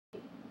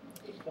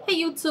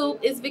Hey YouTube,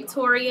 it's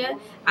Victoria.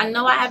 I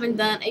know I haven't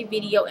done a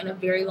video in a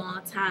very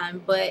long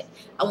time, but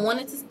I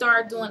wanted to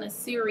start doing a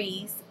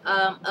series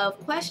of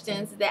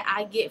questions that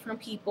I get from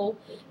people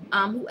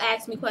who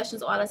ask me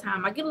questions all the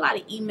time. I get a lot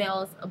of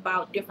emails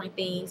about different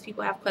things.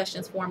 People have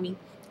questions for me.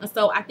 And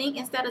so I think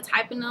instead of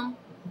typing them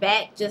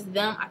back, just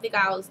them, I think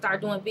I'll start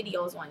doing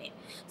videos on it.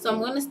 So I'm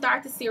going to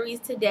start the series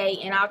today,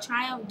 and I'll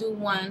try and do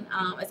one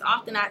as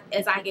often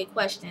as I get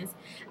questions.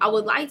 I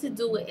would like to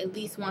do it at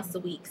least once a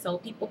week. So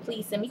people,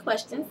 please send me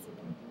questions.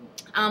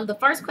 The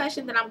first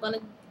question that I'm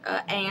going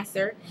to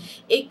answer,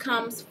 it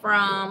comes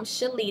from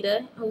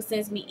Shalita, who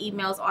sends me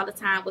emails all the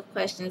time with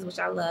questions, which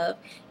I love.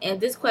 And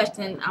this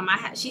question,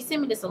 she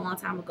sent me this a long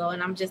time ago,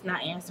 and I'm just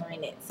not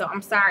answering it. So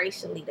I'm sorry,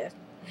 Shalita.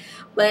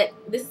 But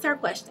this is her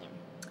question.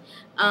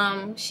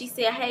 She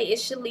said, "Hey,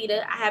 it's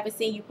Shalita. I haven't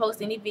seen you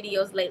post any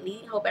videos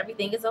lately. Hope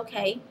everything is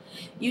okay.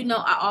 You know,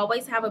 I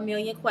always have a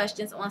million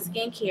questions on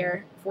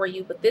skincare for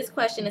you, but this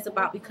question is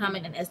about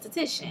becoming an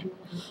esthetician.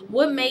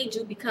 What made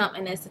you become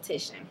an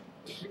esthetician?"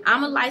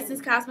 I'm a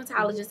licensed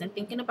cosmetologist and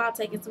thinking about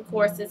taking some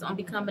courses on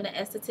becoming an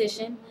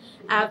esthetician.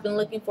 I've been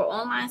looking for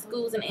online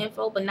schools and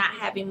info, but not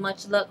having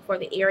much luck for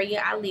the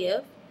area I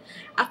live.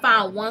 I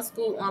found one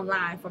school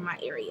online for my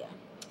area.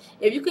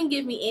 If you can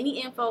give me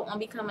any info on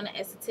becoming an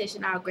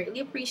esthetician, I'll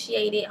greatly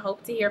appreciate it.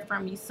 Hope to hear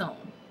from you soon.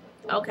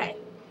 Okay,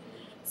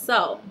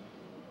 so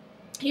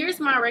here's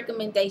my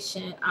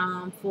recommendation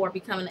for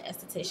becoming an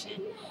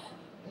esthetician.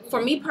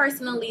 For me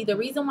personally, the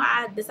reason why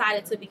I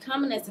decided to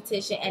become an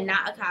esthetician and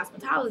not a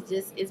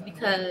cosmetologist is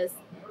because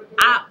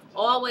I've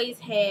always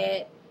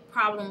had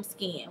problem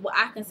skin, what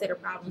I consider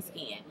problem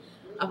skin.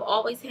 I've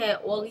always had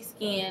oily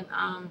skin.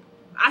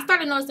 I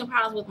started noticing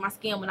problems with my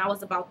skin when I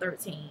was about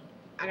 13.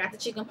 I got the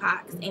chicken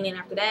pox, and then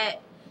after that,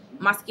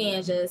 my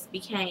skin just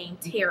became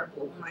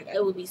terrible. Like,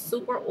 it would be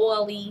super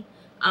oily.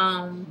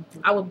 I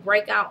would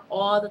break out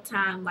all the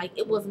time. Like,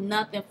 it was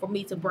nothing for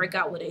me to break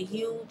out with a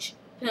huge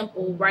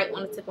pimple right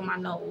on the tip of my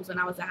nose when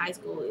I was in high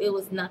school. It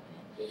was nothing.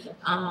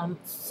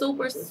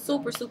 Super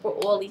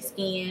oily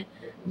skin,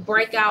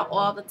 break out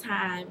all the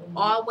time,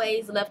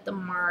 always left a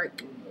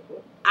mark.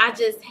 I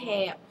just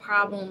had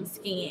problem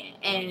skin,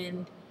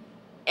 and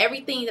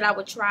everything that I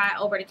would try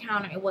over the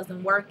counter, it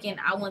wasn't working.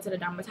 I went to the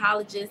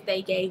dermatologist.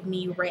 They gave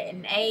me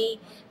Retin A.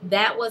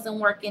 That wasn't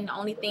working. The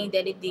only thing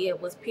that it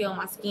did was peel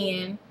my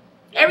skin.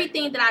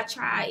 Everything that I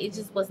tried, it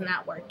just was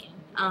not working.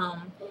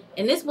 And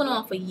this went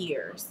on for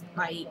years.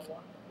 Like,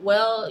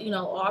 well,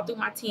 all through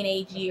my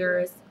teenage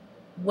years,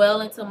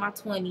 well into my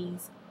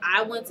 20s.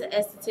 I went to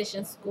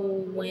esthetician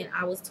school when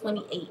I was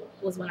 28,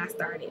 was when I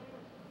started.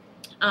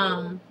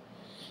 Um,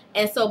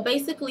 and so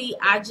basically,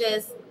 I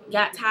just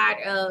got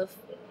tired of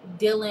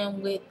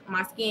dealing with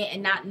my skin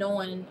and not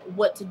knowing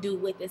what to do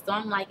with it. So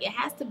I'm like, it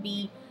has to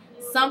be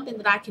something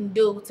that I can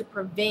do to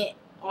prevent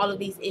all of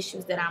these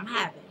issues that I'm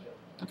having.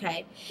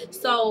 Okay.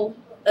 So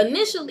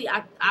initially,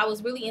 I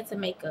was really into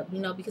makeup,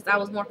 because I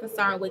was more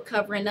concerned with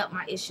covering up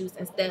my issues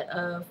instead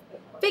of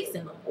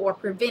fixing them or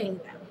preventing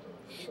them.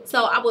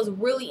 So I was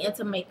really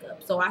into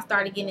makeup. So I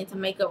started getting into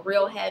makeup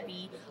real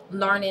heavy,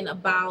 learning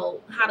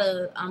about how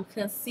to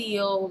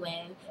conceal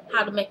and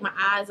how to make my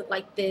eyes look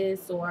like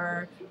this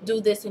or do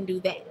this and do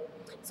that.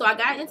 So I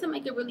got into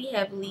makeup really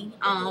heavily.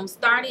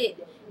 Started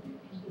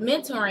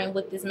mentoring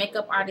with this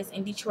makeup artist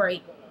in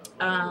Detroit,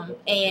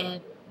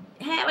 and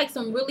had like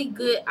some really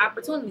good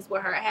opportunities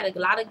with her. I had a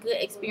lot of good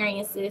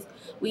experiences.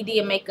 We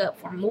did makeup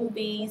for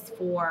movies,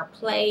 for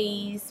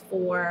plays,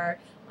 for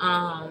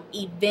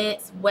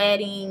events,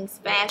 weddings,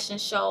 fashion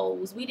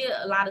shows. We did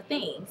a lot of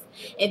things.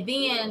 And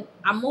then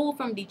I moved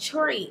from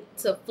Detroit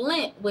to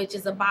Flint, which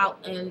is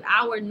about an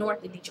hour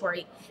north of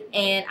Detroit,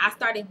 and I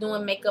started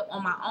doing makeup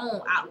on my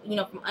own, out,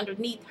 from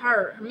underneath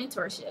her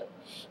mentorship.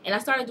 And I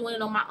started doing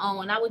it on my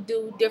own. I would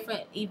do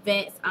different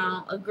events.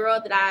 A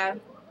girl that I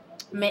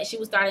met, she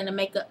was starting a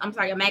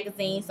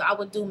magazine, so I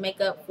would do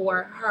makeup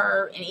for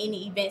her and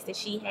any events that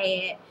she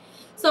had.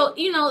 So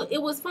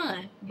it was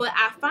fun. But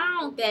I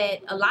found that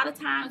a lot of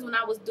times when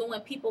I was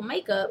doing people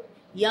makeup,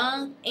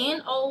 young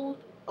and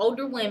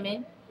older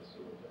women,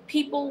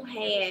 people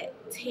had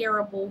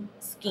terrible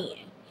skin,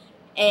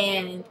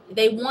 and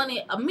they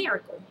wanted a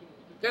miracle.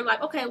 They're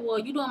like, okay, well,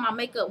 you doing my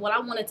makeup, well, I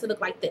want it to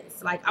look like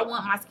this. Like, I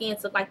want my skin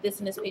to look like this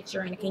in this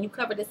picture, and can you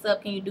cover this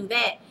up? Can you do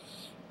that?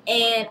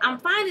 And I'm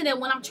finding that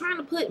when I'm trying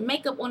to put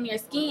makeup on their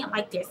skin,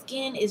 like, their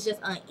skin is just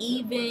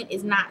uneven,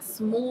 it's not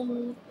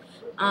smooth.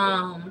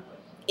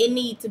 It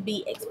needs to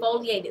be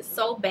exfoliated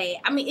so bad.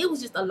 I mean, it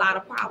was just a lot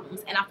of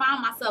problems. And I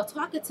found myself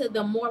talking to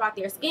them more about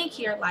their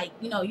skincare, like,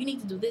 you need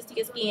to do this to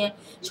your skin,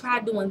 try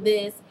doing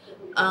this,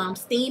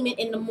 steam it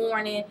in the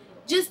morning,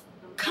 just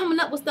coming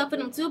up with stuff for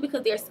them too,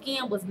 because their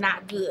skin was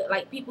not good.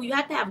 Like, people, you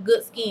have to have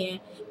good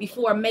skin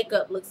before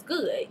makeup looks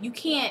good. You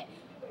can't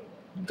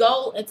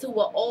go into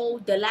an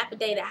old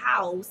dilapidated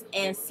house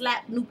and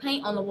slap new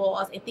paint on the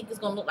walls and think it's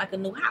gonna look like a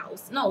new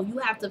house. No, you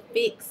have to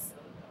fix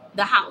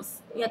the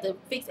house. You have to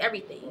fix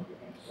everything.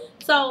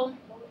 So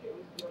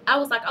I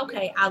was like,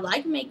 okay, I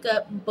like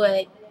makeup,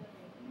 but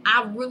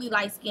I really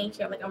like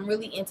skincare. Like, I'm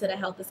really into the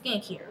health of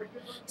skincare.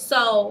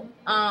 So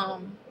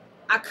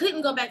I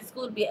couldn't go back to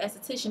school to be an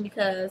esthetician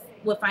because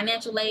with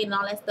financial aid and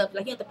all that stuff,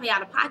 like, you have to pay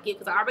out of pocket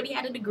because I already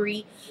had a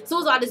degree. So it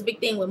was all this big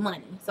thing with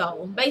money.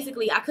 So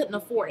basically I couldn't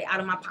afford it out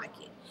of my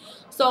pocket.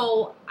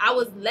 So I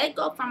was let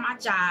go from my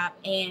job,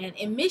 and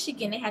in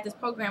Michigan they had this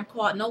program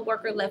called No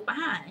Worker Left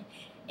Behind.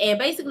 And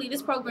basically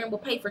this program will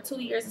pay for 2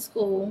 years of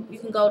school. You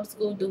can go to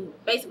school, do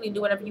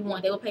whatever you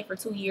want. They will pay for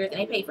 2 years, and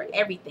they pay for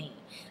everything.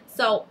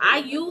 So I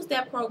used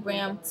that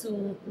program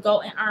to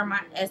go and earn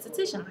my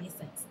esthetician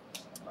license.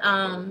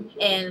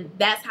 And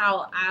that's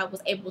how I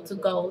was able to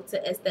go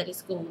to aesthetic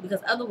school,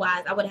 because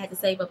otherwise I would have had to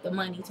save up the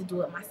money to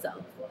do it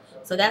myself.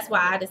 So that's why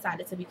I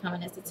decided to become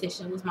an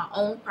esthetician. It was my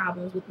own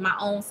problems with my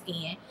own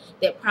skin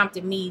that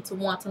prompted me to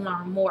want to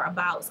learn more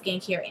about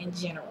skincare in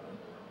general.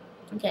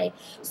 Okay,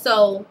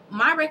 so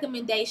my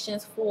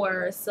recommendations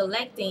for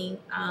selecting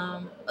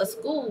a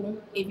school,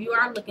 if you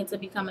are looking to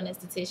become an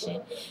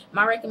esthetician,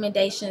 my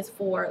recommendations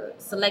for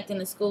selecting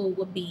a school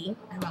would be,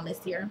 I have my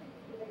list here.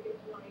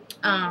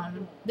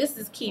 This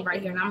is key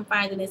right here, and I'm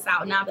finding this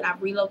out now that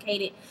I've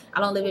relocated. I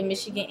don't live in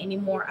Michigan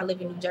anymore. I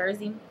live in New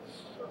Jersey.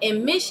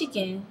 In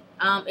Michigan,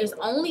 it's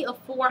only a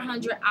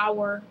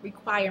 400-hour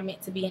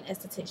requirement to be an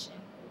esthetician.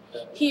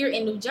 Here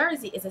in New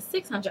Jersey, it's a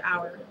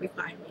 600-hour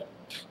requirement.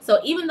 So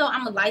even though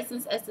I'm a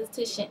licensed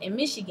esthetician in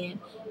Michigan,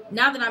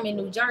 now that I'm in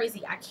New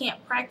Jersey, I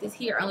can't practice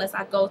here unless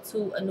I go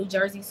to a New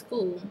Jersey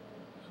school,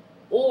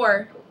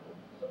 or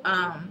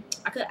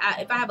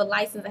if I have a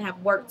license and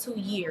have worked 2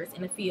 years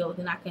in the field,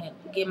 then I can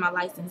get my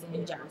license in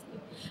New Jersey.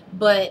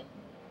 But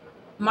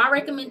my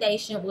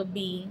recommendation would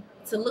be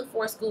to look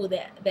for a school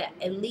that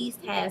at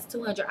least has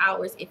 200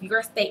 hours if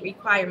your state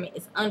requirement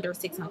is under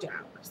 600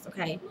 hours.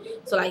 Okay,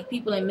 so like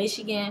people in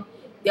Michigan,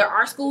 there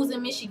are schools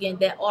in Michigan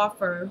that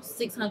offer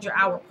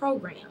 600-hour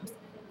programs.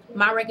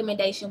 My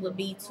recommendation would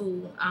be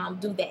to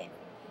do that.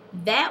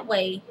 That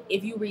way,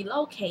 if you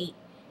relocate,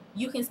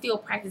 you can still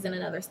practice in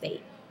another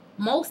state.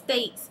 Most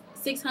states,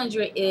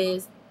 600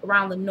 is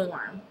around the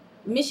norm.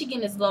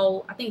 Michigan is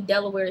low. I think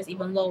Delaware is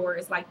even lower.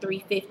 It's like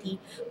 350.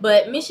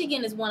 But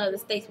Michigan is one of the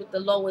states with the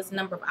lowest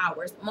number of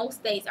hours. Most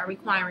states are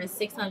requiring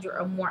 600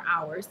 or more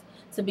hours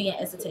to be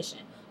an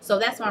esthetician. So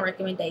that's my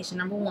recommendation.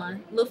 Number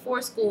one, look for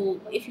a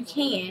school, if you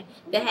can,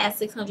 that has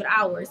 600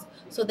 hours,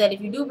 so that if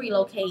you do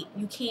relocate,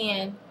 you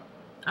can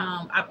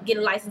get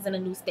a license in a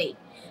new state.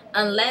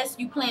 Unless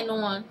you plan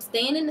on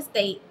staying in the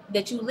state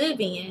that you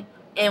live in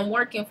and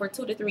working for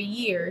 2 to 3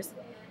 years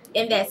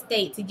in that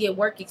state to get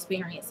work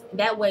experience.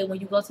 That way,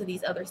 when you go to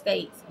these other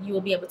states, you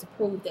will be able to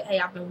prove that, hey,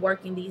 I've been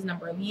working these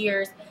number of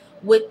years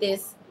with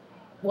this,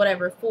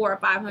 whatever, 400 or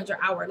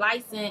 500-hour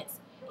license.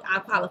 I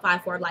qualify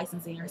for a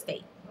license in your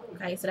state.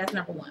 Okay, so that's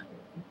number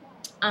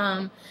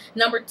one.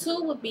 Number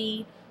two would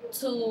be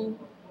to,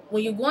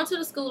 when you're going to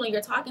the school and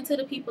you're talking to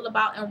the people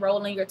about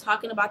enrolling, you're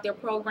talking about their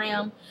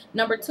program,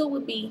 number two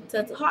would be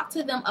to talk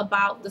to them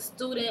about the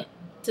student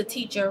to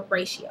teacher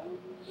ratio.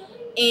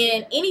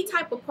 In any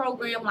type of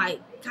program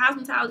like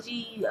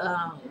cosmetology,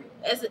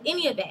 as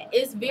any of that,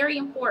 it's very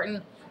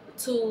important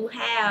to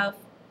have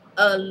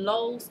a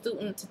low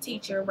student to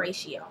teacher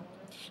ratio,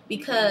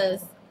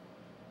 because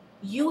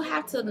you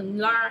have to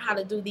learn how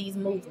to do these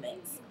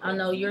movements. I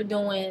know you're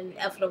doing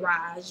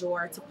effleurage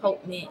or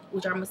tapotement,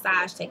 which are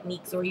massage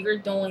techniques, or you're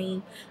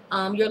doing,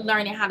 you're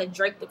learning how to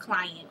drape the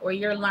client, or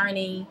you're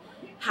learning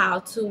how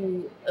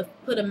to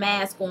put a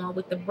mask on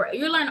with the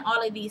you're learning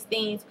all of these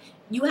things.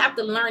 You have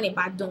to learn it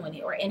by doing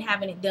it, or and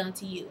having it done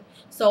to you.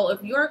 So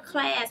if your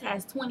class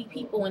has 20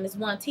 people and it's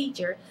one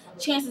teacher,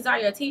 chances are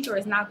your teacher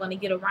is not going to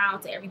get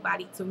around to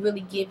everybody to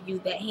really give you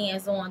that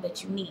hands-on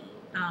that you need.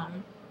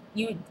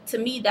 To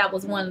me, that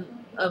was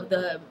one of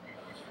the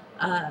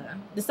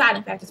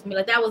deciding factors for me.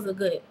 Like, that was a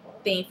good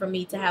thing for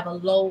me, to have a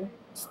low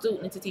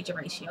student to teacher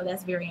ratio.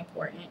 That's very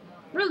important,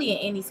 really, in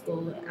any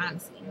school,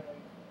 honestly.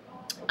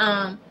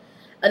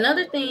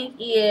 Another thing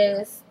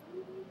is,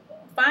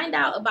 find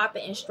out about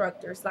the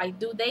instructors. Like,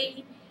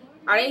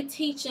 are they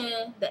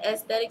teaching the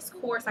aesthetics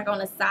course like on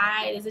the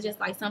side? Is it just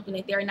like something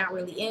that they're not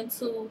really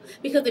into?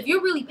 Because if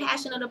you're really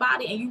passionate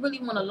about it and you really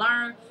want to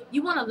learn,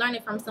 you want to learn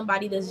it from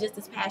somebody that's just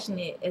as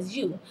passionate as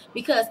you.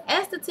 Because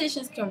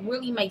estheticians can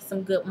really make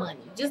some good money.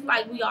 Just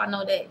like we all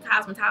know that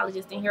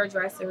cosmetologists and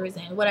hairdressers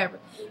and whatever,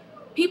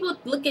 people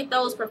look at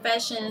those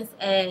professions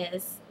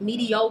as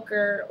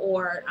mediocre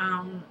or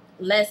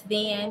less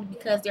than,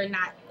 because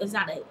it's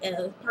not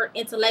a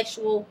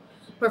intellectual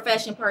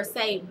profession per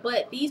se,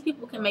 but these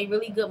people can make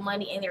really good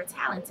money, and they're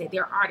talented,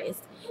 they're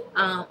artists,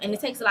 and it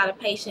takes a lot of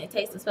patience. It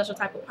takes a special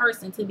type of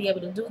person to be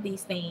able to do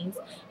these things,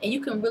 and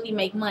you can really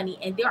make money.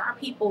 And there are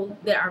people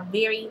that are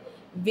very,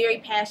 very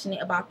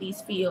passionate about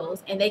these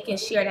fields, and they can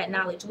share that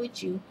knowledge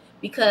with you,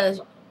 because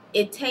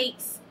it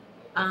takes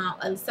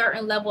a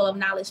certain level of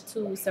knowledge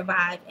to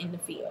survive in the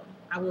field.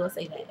 I will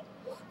say that.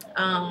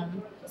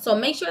 So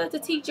make sure that the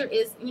teacher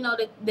is,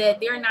 that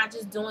they're not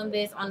just doing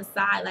this on the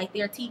side, like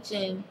they're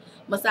teaching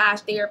massage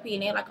therapy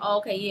and they're like, oh,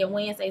 okay, yeah,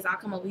 Wednesdays I'll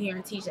come over here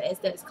and teach an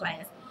aesthetics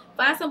class.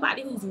 Find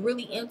somebody who's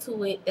really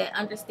into it, that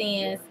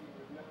understands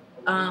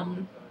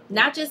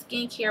not just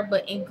skincare,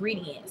 but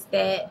ingredients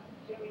that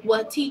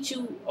will teach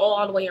you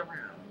all the way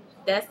around.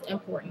 That's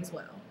important as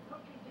well.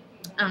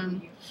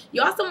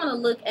 You also want to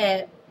look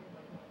at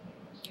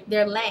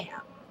their lab.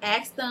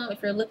 Ask them,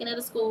 if you're looking at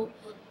a school,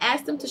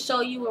 ask them to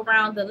show you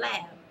around the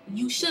lab.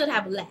 You should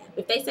have a lab.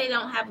 If they say they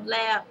don't have a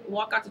lab,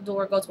 walk out the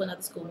door, go to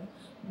another school.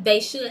 They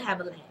should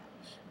have a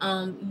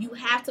lab. You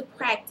have to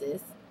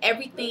practice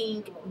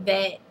everything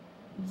that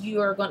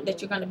you're going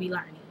to be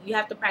learning. You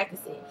have to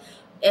practice it.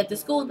 At the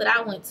school that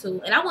I went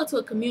to, and I went to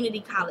a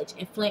community college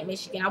in Flint,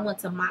 Michigan. I went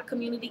to my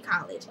community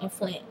college in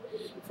Flint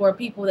for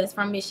people that's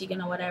from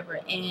Michigan or whatever,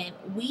 and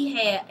we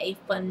had a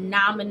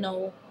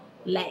phenomenal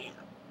lab.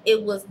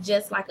 It was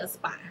just like a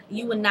spa.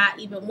 You would not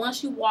even,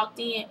 once you walked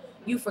in,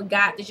 you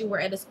forgot that you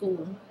were at a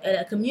school,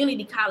 at a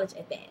community college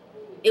at that.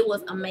 It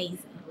was amazing.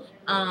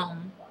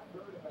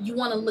 You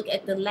want to look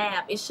at the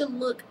lab. It should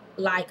look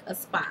like a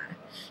spa.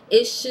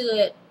 It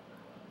should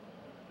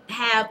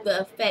have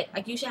the effect,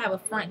 like you should have a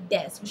front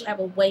desk, you should have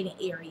a waiting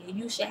area,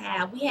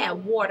 we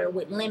had water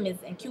with lemons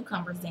and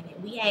cucumbers in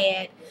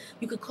it,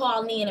 you could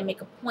call in and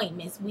make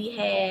appointments, we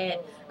had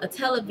a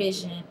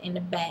television in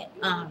the back,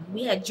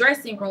 we had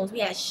dressing rooms, we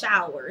had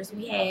showers,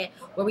 we had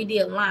where we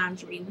did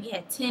laundry, we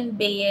had 10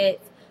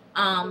 beds,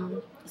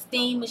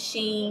 steam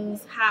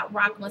machines, hot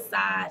rock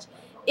massage.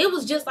 It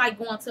was just like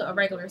going to a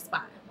regular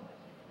spa.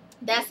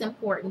 That's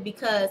important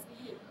because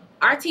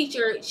our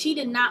teacher, she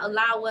did not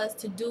allow us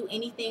to do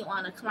anything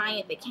on a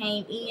client that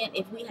came in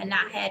if we had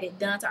not had it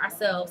done to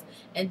ourselves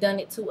and done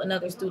it to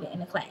another student in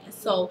the class.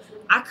 So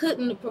I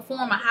couldn't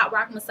perform a hot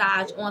rock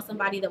massage on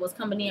somebody that was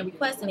coming in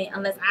requesting it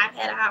unless I've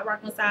had a hot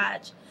rock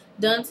massage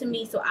done to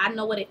me, so I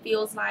know what it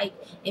feels like,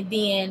 and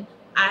then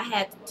I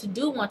had to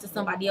do one to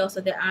somebody else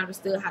so that I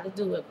understood how to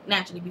do it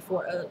naturally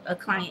before a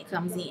client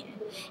comes in.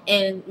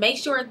 And make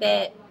sure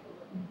that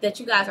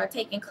you guys are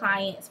taking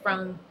clients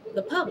from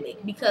the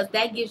public, because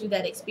that gives you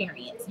that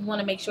experience. You want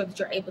to make sure that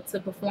you're able to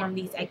perform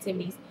these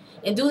activities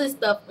and do this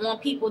stuff on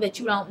people that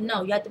you don't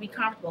know. You have to be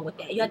comfortable with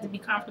that. You have to be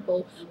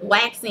comfortable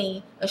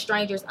waxing a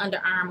stranger's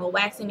underarm, or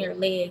waxing their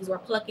legs, or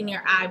plucking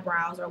their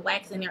eyebrows, or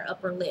waxing their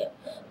upper lip.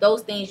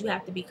 Those things you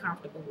have to be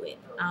comfortable with.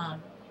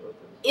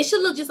 It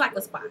should look just like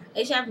a spa.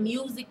 It should have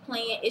music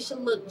playing. It should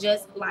look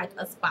just like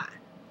a spa.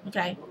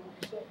 Okay.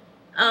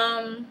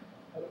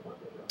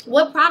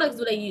 What products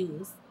do they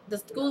use? The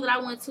school that I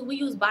went to, we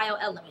use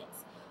BioElements.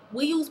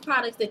 We use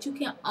products that you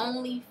can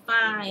only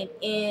find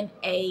in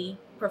a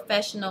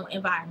professional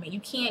environment.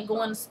 You can't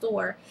go in the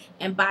store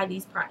and buy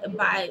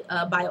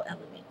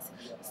BioElements.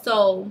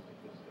 So,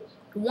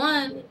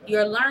 one,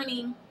 you're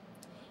learning.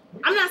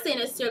 I'm not saying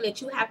necessarily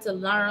that you have to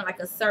learn like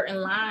a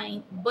certain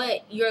line,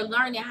 but you're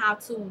learning how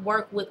to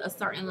work with a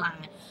certain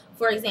line.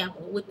 For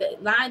example, with the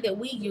line that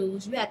we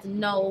use, you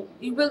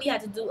really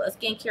have to do a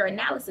skincare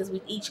analysis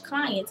with each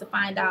client to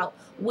find out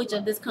which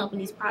of this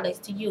company's products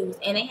to use.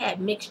 And they had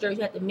mixtures,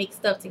 you have to mix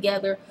stuff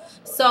together.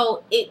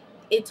 So it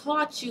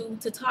taught you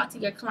to talk to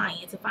your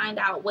client to find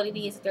out what it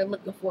is that they're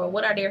looking for,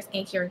 what are their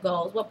skincare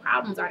goals, what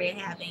problems are they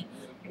having,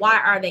 why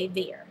are they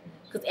there?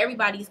 Because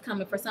everybody's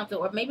coming for something,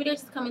 or maybe they're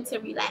just coming to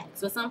relax.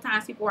 So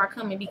sometimes people are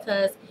coming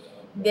because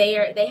they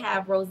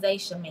have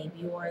rosacea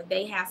maybe, or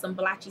they have some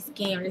blotchy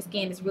skin, or their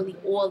skin is really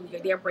oily, or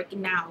they're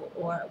breaking out,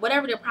 or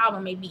whatever their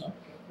problem may be.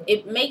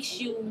 It makes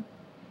you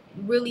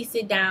really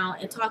sit down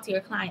and talk to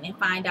your client and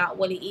find out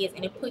what it is,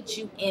 and it puts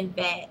you in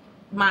that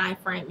mind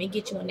frame and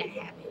get you in that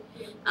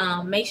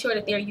habit. Make sure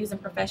that they're using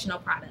professional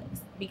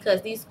products,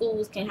 because these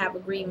schools can have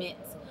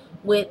agreements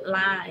with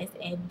lines,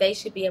 and they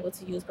should be able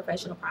to use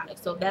professional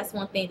products. So that's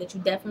one thing that you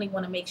definitely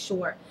want to make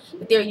sure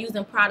that they're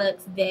using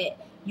products that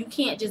you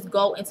can't just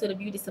go into the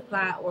beauty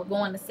supply or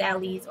go into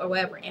Sally's or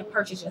wherever and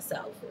purchase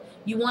yourself.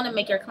 You want to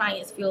make your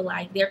clients feel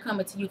like they're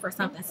coming to you for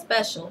something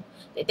special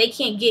that they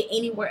can't get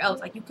anywhere else.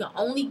 Like, you can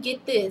only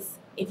get this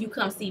if you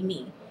come see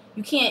me.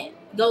 You can't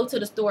go to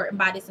the store and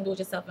buy this and do it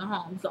yourself at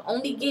home. You can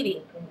only get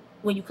it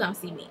when you come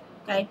see me.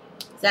 Okay,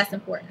 so that's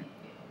important.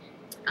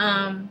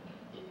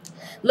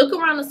 Look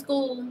around the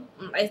school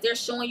as they're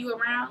showing you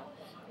around.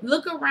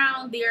 Look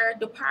around their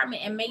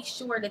department and make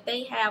sure that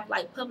they have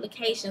like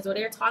publications, or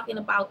they're talking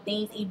about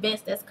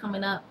events that's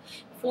coming up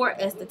for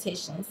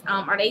estheticians.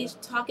 Are they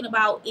talking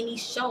about any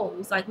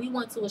shows? Like, we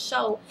went to a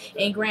show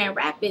in Grand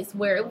Rapids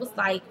where it was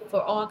like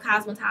for all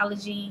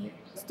cosmetology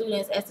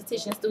students,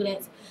 esthetician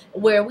students,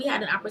 where we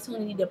had an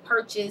opportunity to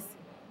purchase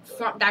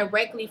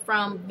directly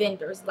from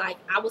vendors. Like,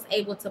 I was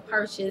able to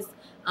purchase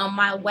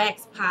my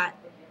wax pot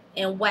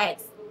and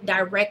wax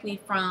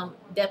directly from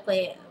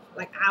Deplet.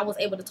 Like, I was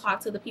able to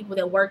talk to the people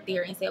that work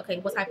there and say, okay,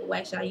 what type of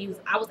wax should I use?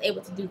 I was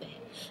able to do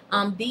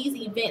that. These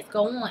events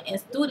go on and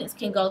students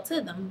can go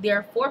to them.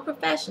 They're for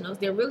professionals.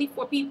 They're really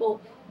for people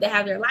that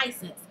have their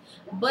license.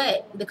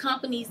 But the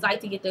companies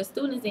like to get their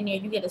students in there.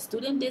 You get a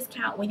student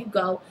discount when you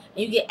go,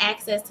 and you get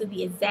access to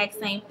the exact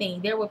same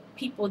thing. There were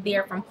people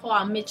there from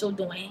Paul Mitchell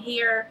doing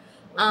hair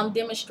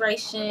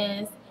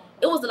demonstrations.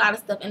 It was a lot of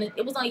stuff, and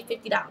it was only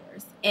 $50.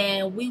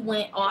 And we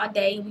went all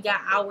day. We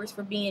got hours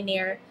for being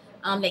there.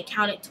 They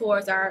count it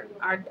towards our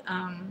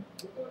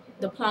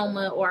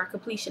diploma or our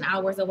completion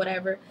hours or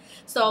whatever.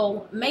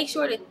 So make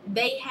sure that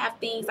they have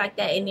things like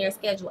that in their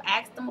schedule.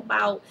 Ask them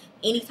about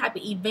any type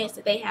of events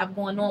that they have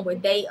going on where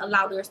they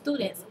allow their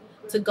students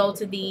to go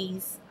to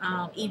these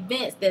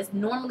events that's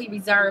normally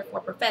reserved for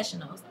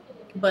professionals,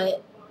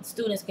 but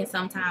students can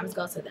sometimes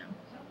go to them.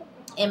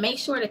 And make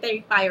sure that they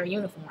require a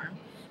uniform.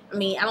 I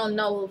mean, I don't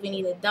know of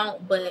any that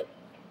don't, but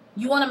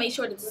you want to make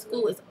sure that the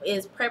school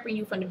is prepping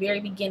you from the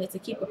very beginning to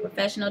keep a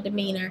professional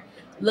demeanor,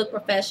 look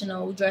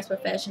professional, dress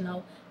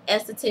professional.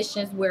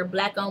 Estheticians wear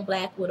black on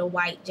black with a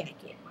white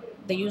jacket.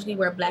 They usually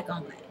wear black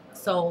on black.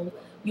 So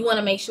you want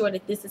to make sure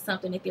that this is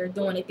something that they're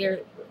doing, that they're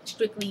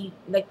strictly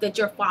like that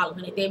you're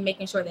following it. They're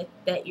making sure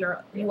that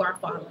you are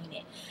following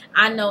it.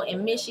 I know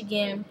in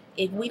Michigan,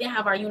 if we didn't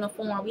have our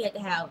uniform, we had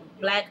to have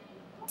black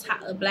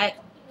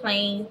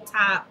plain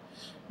top,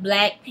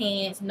 black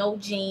pants, no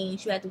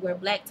jeans. You had to wear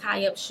black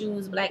tie-up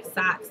shoes, black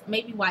socks,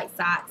 maybe white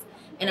socks,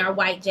 and our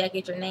white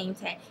jacket, your name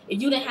tag.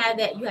 If you didn't have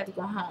that, you had to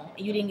go home,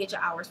 and you didn't get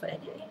your hours for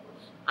that day.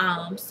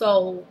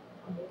 So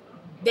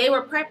they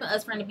were prepping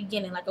us from the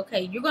beginning, like, okay,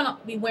 you're gonna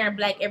be wearing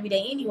black every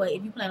day anyway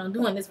if you plan on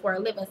doing this for a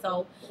living.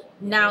 So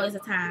now is the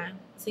time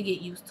to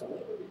get used to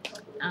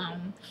it.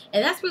 And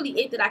that's really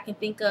it that I can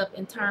think of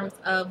in terms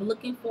of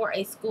looking for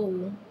a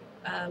school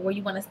where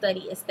you want to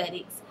study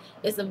aesthetics.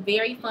 It's a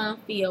very fun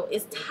field.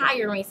 It's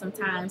tiring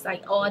sometimes,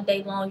 like all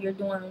day long you're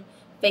doing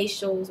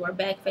facials or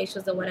back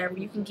facials or whatever.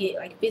 You can get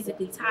like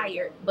physically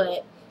tired,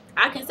 but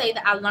I can say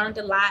that I learned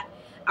a lot.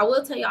 I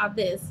will tell y'all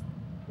this.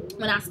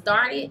 When I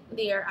started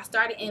there, I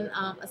started in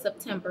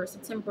September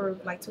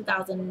like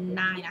 2009,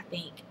 I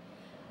think.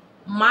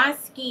 My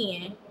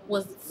skin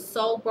was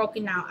so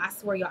broken out. I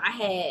swear, y'all, I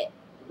had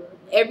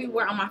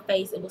everywhere on my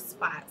face. It was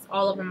spots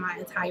all over my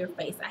entire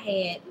face. I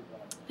had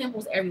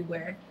pimples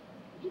everywhere,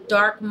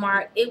 dark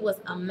mark. It was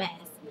a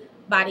mess.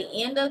 By the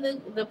end of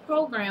the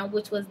program,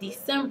 which was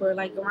December,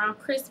 like around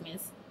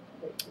Christmas,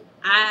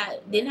 I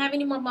didn't have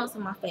any more bumps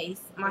on my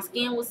face. My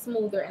skin was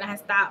smoother and I had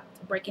stopped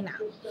breaking out.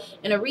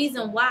 And the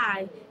reason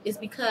why is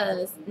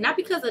because, not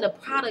because of the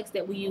products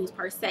that we use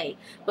per se,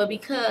 but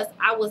because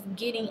I was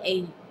getting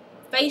a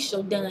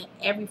facial done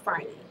every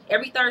Friday.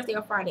 Every Thursday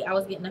or Friday, I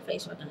was getting a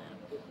facial done.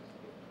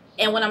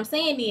 And what I'm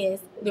saying is,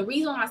 the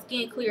reason my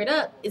skin cleared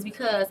up is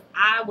because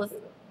I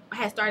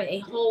had started a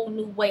whole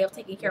new way of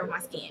taking care of my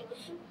skin.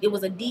 It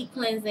was a deep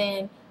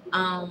cleansing.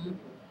 I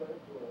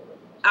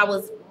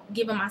was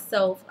giving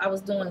myself, I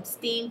was doing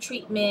steam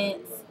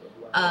treatments,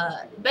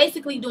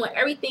 basically doing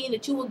everything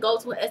that you would go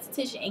to an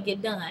esthetician and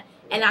get done.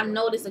 And I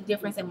noticed a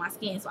difference in my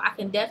skin. So I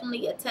can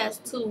definitely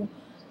attest to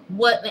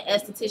what an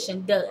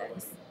esthetician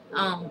does.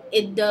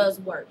 It does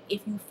work.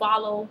 If you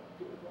follow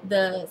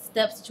the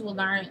steps that you will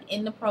learn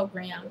in the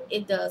program,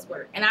 it does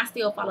work. And I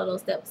still follow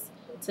those steps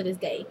to this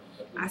day.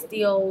 I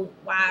still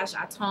wash,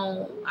 I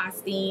tone, I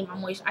steam, I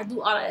moisturize. I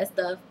do all of that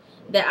stuff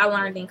that I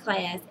learned in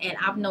class, and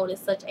I've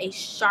noticed such a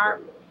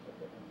sharp,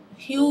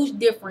 huge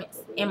difference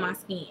in my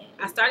skin.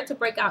 I started to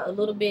break out a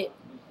little bit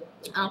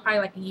probably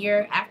like a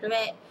year after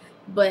that,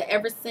 but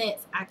ever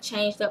since I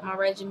changed up my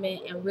regimen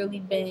and really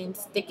been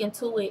sticking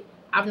to it,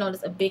 I've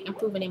noticed a big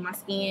improvement in my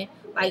skin.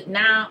 Like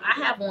now I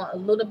have on a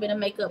little bit of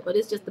makeup, but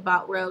it's just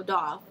about rubbed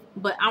off,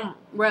 but I'm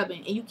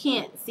rubbing and you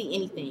can't see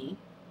anything.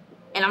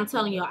 And I'm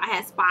telling y'all, I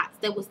had spots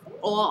that was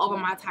all over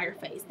my entire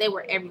face. They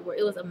were everywhere.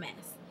 It was a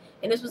mess.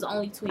 And this was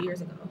only 2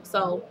 years ago.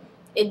 So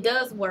it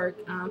does work.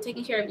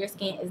 Taking care of your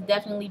skin is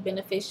definitely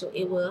beneficial.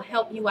 It will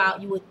help you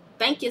out. You will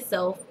thank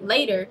yourself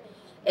later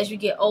as you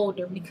get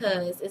older,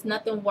 because it's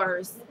nothing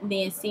worse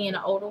than seeing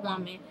an older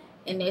woman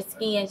and their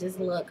skin just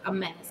look a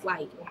mess.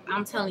 Like,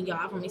 I'm telling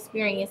y'all from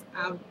experience,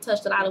 I've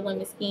touched a lot of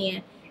women's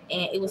skin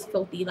and it was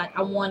filthy. Like,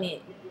 I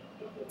didn't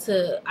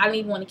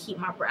even want to keep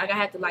my brush. Like, I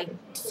had to like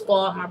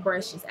scald my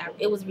brushes out.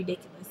 It was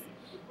ridiculous.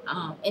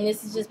 And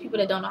this is just people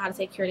that don't know how to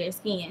take care of their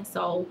skin.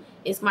 So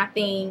it's my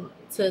thing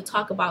to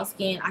talk about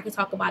skin. I can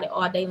talk about it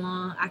all day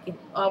long. I can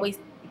always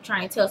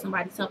try and tell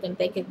somebody something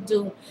they could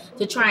do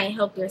to try and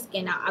help their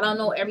skin out. I don't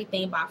know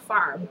everything by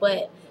far,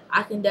 but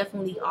I can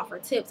definitely offer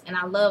tips. And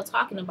I love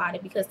talking about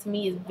it because to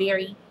me it's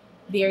very,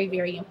 very,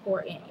 very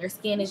important. Your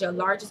skin is your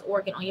largest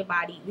organ on your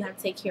body. You have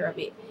to take care of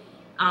it.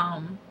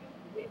 Um,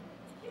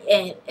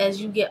 and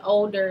as you get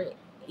older,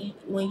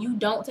 when you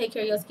don't take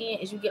care of your skin,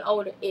 as you get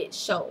older, it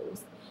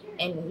shows.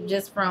 And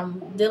just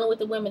from dealing with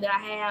the women that I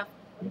have,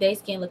 their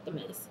skin looked a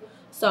mess.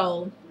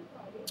 So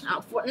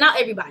for not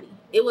everybody,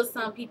 it was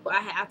some people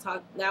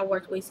that I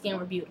worked with, skin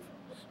were beautiful,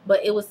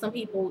 but it was some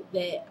people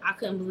that I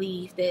couldn't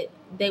believe that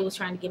they was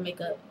trying to get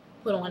makeup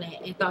put on it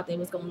and thought they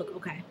was gonna look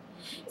okay.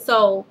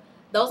 So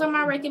those are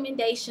my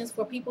recommendations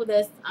for people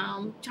that's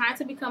trying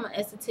to become an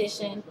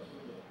esthetician.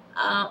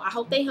 I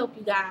hope they help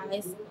you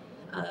guys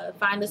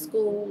find a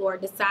school or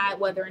decide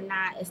whether or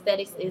not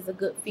aesthetics is a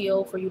good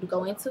field for you to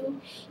go into.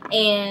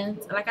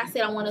 And like I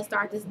said, I want to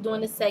start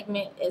doing this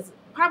segment is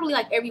probably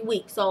like every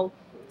week. So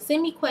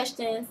send me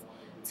questions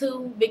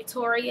to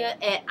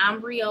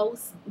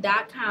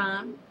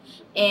victoria@ambrios.com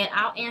and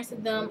I'll answer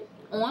them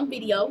on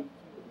video.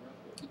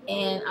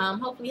 and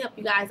hopefully help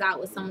you guys out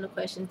with some of the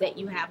questions that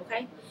you have.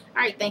 Okay.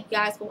 All right. Thank you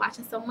guys for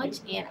watching so much,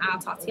 and I'll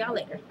talk to y'all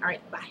later. All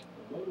right. Bye.